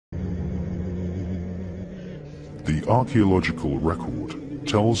The archaeological record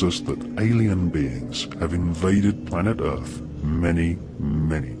tells us that alien beings have invaded planet Earth many,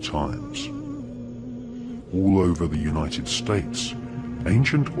 many times. All over the United States,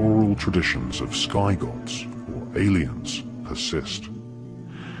 ancient oral traditions of sky gods, or aliens, persist.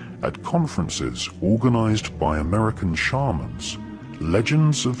 At conferences organized by American shamans,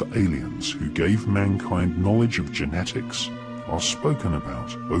 legends of aliens who gave mankind knowledge of genetics are spoken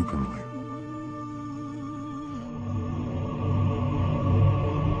about openly.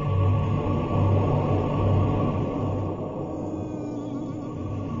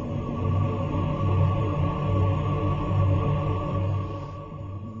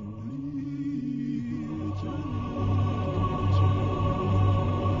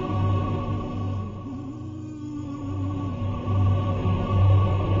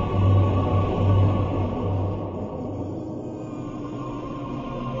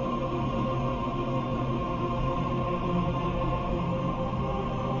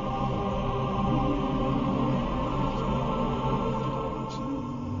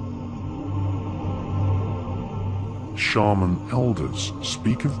 Shaman elders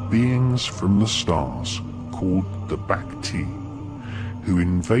speak of beings from the stars called the Bacti, who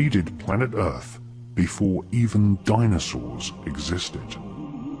invaded planet Earth before even dinosaurs existed.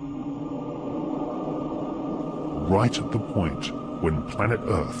 Right at the point when planet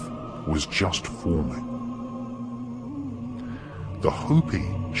Earth was just forming. The Hopi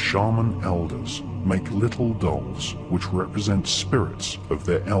shaman elders make little dolls which represent spirits of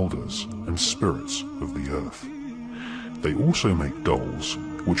their elders and spirits of the Earth. They also make dolls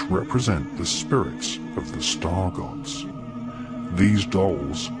which represent the spirits of the star gods. These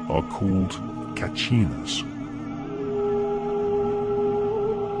dolls are called kachinas.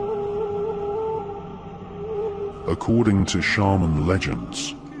 According to shaman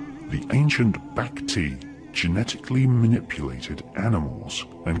legends, the ancient Bacti genetically manipulated animals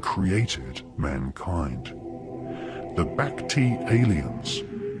and created mankind. The Bacti aliens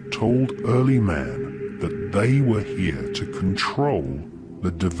told early man that they were here to control the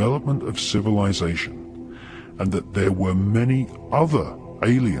development of civilization, and that there were many other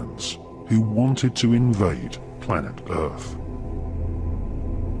aliens who wanted to invade planet Earth.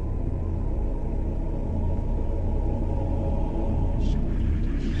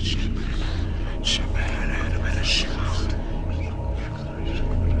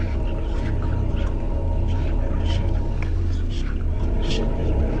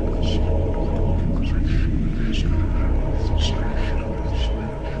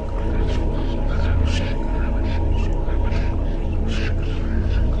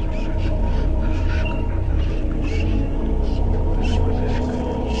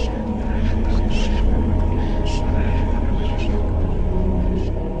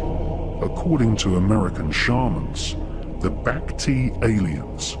 According to American shamans, the Bacti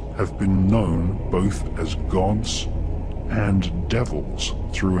aliens have been known both as gods and devils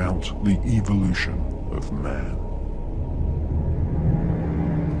throughout the evolution of man.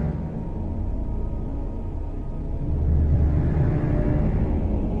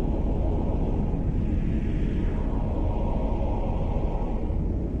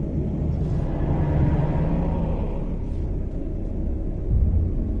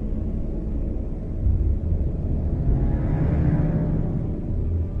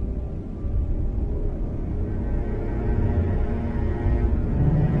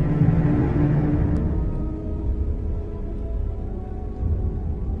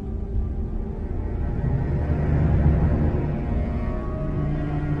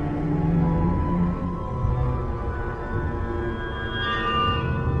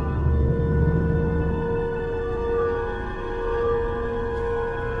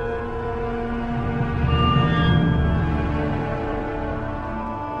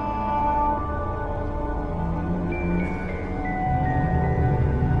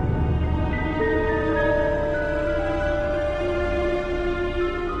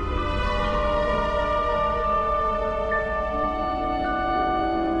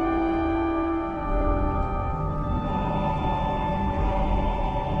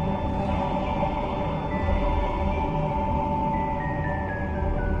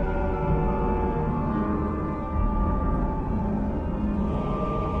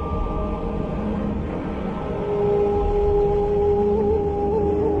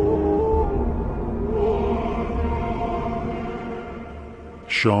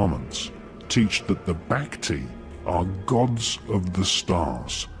 Shamans teach that the Bacti are gods of the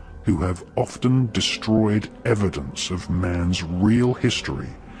stars who have often destroyed evidence of man's real history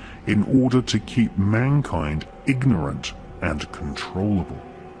in order to keep mankind ignorant and controllable.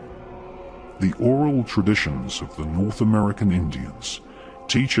 The oral traditions of the North American Indians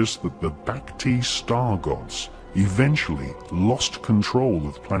teach us that the Bhakti star gods eventually lost control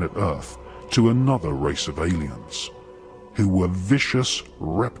of planet Earth to another race of aliens, who were vicious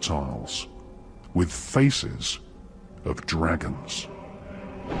reptiles with faces of dragons.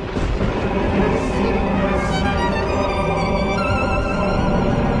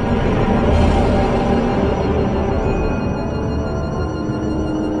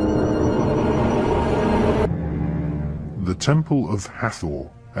 The Temple of Hathor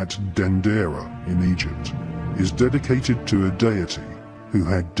at Dendera in Egypt is dedicated to a deity who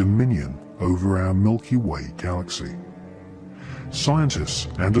had dominion over our Milky Way galaxy. Scientists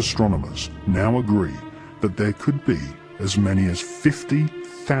and astronomers now agree that there could be as many as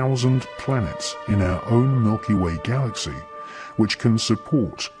 50,000 planets in our own Milky Way galaxy which can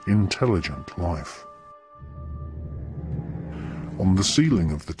support intelligent life. On the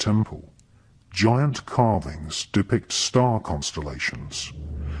ceiling of the temple, giant carvings depict star constellations,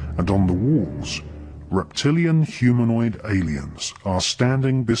 and on the walls, reptilian humanoid aliens are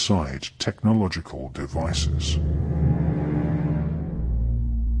standing beside technological devices.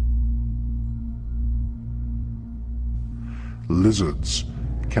 Lizards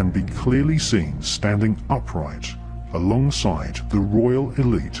can be clearly seen standing upright alongside the royal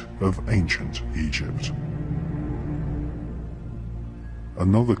elite of ancient Egypt.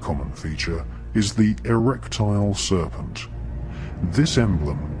 Another common feature is the erectile serpent. This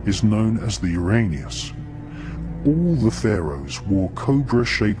emblem is known as the Uranus. All the pharaohs wore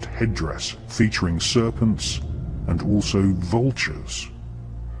cobra-shaped headdress featuring serpents and also vultures.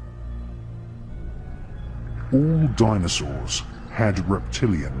 All dinosaurs had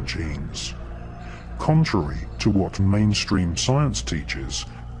reptilian genes. Contrary to what mainstream science teaches,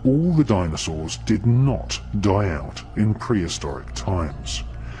 all the dinosaurs did not die out in prehistoric times.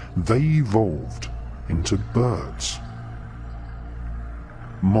 They evolved into birds.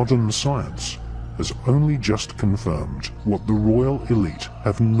 Modern science has only just confirmed what the royal elite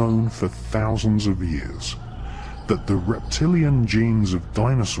have known for thousands of years, that the reptilian genes of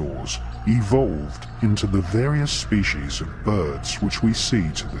dinosaurs evolved into the various species of birds which we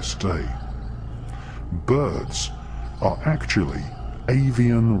see to this day. Birds are actually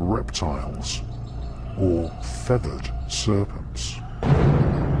avian reptiles, or feathered serpents.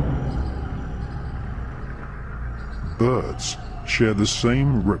 Birds share the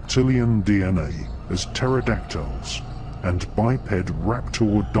same reptilian DNA as pterodactyls and biped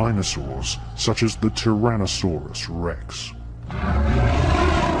raptor dinosaurs such as the Tyrannosaurus rex.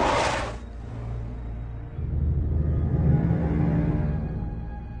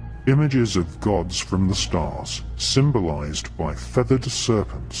 Images of gods from the stars, symbolized by feathered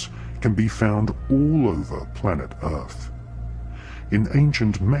serpents, can be found all over planet Earth. In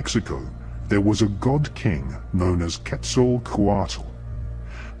ancient Mexico, there was a god king known as Quetzalcoatl.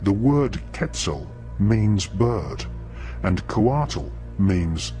 The word Quetzal means bird, and Coatl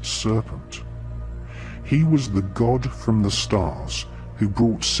means serpent. He was the god from the stars who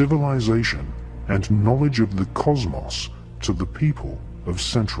brought civilization and knowledge of the cosmos to the people of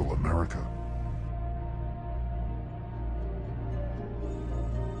Central America.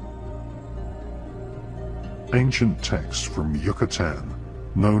 Ancient texts from Yucatan,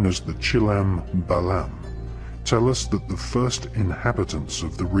 known as the Chilam Balam, tell us that the first inhabitants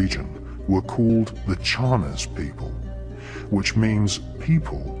of the region were called the Chanes people, which means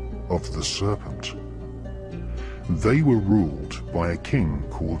people of the serpent. They were ruled by a king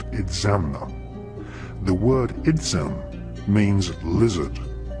called Itzamna. The word Itzam means lizard,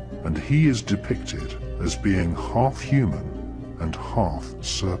 and he is depicted as being half human and half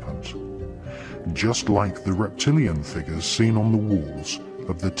serpent, just like the reptilian figures seen on the walls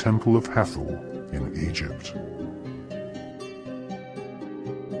of the Temple of Hathor in Egypt.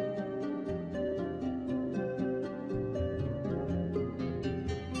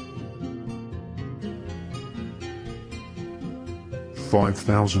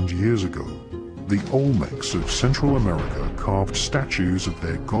 "5,000 years ago, the Olmecs of Central America carved statues of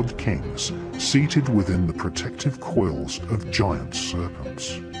their god kings seated within the protective coils of giant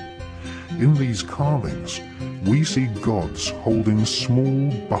serpents. In these carvings, we see gods holding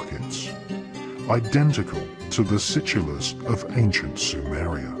small buckets, identical to the situlas of ancient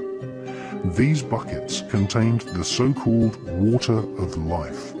Sumeria. These buckets contained the so-called water of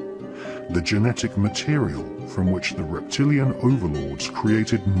life, the genetic material from which the reptilian overlords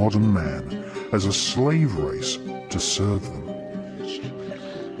created modern man as a slave race to serve them.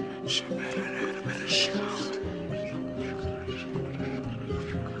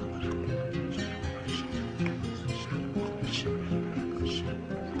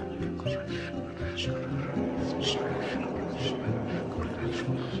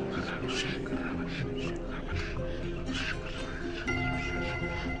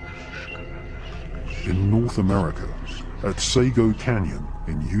 In North America, at Sago Canyon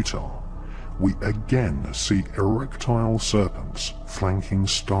in Utah, we again see erectile serpents flanking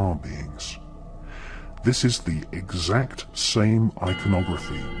star beings. This is the exact same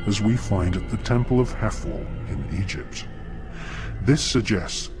iconography as we find at the Temple of Hathor in Egypt. This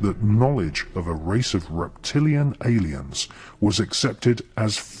suggests that knowledge of a race of reptilian aliens was accepted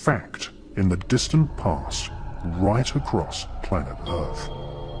as fact in the distant past right across planet Earth.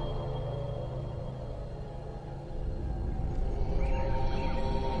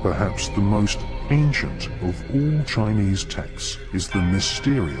 Perhaps the most ancient of all Chinese texts is the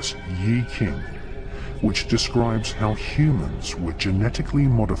mysterious Yi King, which describes how humans were genetically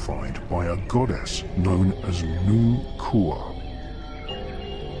modified by a goddess known as Nu Kua.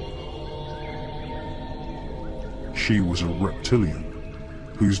 She was a reptilian,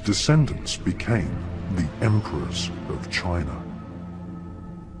 whose descendants became the emperors of China.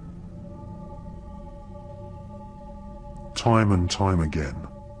 Time and time again,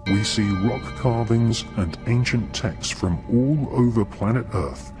 we see rock carvings and ancient texts from all over planet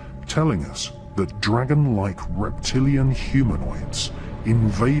Earth telling us that dragon-like reptilian humanoids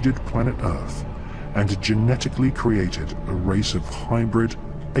invaded planet Earth and genetically created a race of hybrid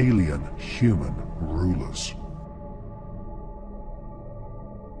alien human rulers.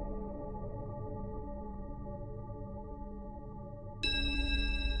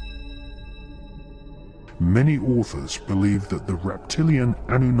 Many authors believe that the reptilian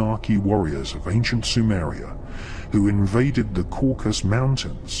Anunnaki warriors of ancient Sumeria, who invaded the Caucasus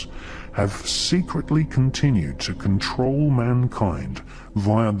Mountains, have secretly continued to control mankind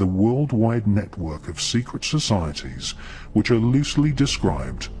via the worldwide network of secret societies which are loosely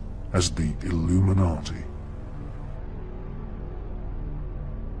described as the Illuminati.